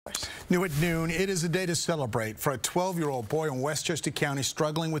New at noon, it is a day to celebrate for a 12-year-old boy in Westchester County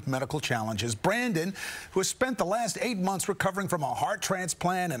struggling with medical challenges. Brandon, who has spent the last 8 months recovering from a heart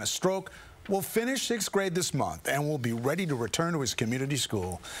transplant and a stroke, will finish 6th grade this month and will be ready to return to his community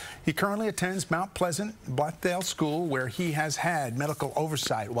school. He currently attends Mount Pleasant Blythedale School, where he has had medical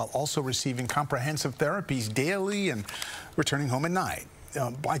oversight while also receiving comprehensive therapies daily and returning home at night.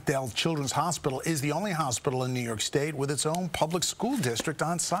 Blythedale Children's Hospital is the only hospital in New York State with its own public school district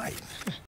on site.